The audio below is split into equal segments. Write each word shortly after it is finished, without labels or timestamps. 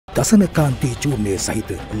දසනකාන්තී චූර්ණය සහිත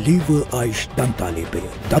ලීවර් ආයුෂ් දන්තාලේපය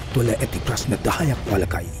දත්වල ඇති ප්‍රශ්න 10ක්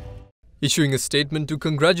වළකයි. Issuing a statement to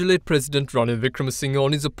congratulate President Ranil Wickremesinghe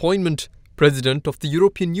on his appointment, President of the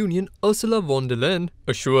European Union Ursula von der Leyen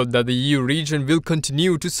assured that the EU region will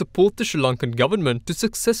continue to support the Sri Lankan government to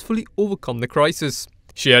successfully overcome the crisis.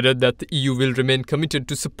 She added that the EU will remain committed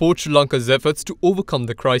to support Sri Lanka's efforts to overcome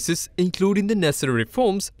the crisis, including the necessary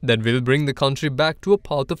reforms that will bring the country back to a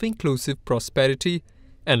path of inclusive prosperity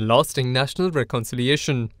and lasting national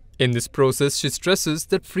reconciliation. In this process, she stresses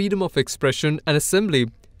that freedom of expression and assembly,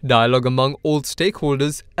 dialogue among all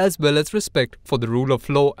stakeholders, as well as respect for the rule of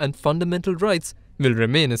law and fundamental rights will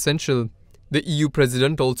remain essential. The EU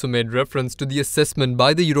president also made reference to the assessment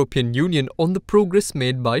by the European Union on the progress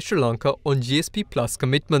made by Sri Lanka on GSP Plus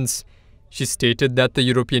commitments. She stated that the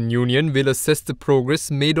European Union will assess the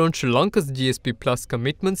progress made on Sri Lanka's GSP Plus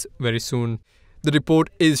commitments very soon. The report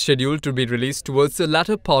is scheduled to be released towards the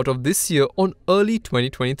latter part of this year on early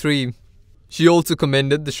 2023. She also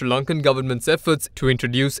commended the Sri Lankan government's efforts to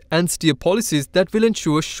introduce and steer policies that will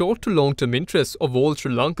ensure short to long-term interests of all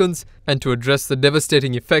Sri Lankans and to address the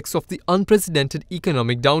devastating effects of the unprecedented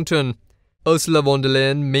economic downturn. Ursula von der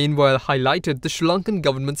Leyen meanwhile highlighted the Sri Lankan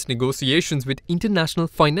government's negotiations with international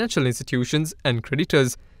financial institutions and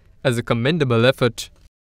creditors as a commendable effort.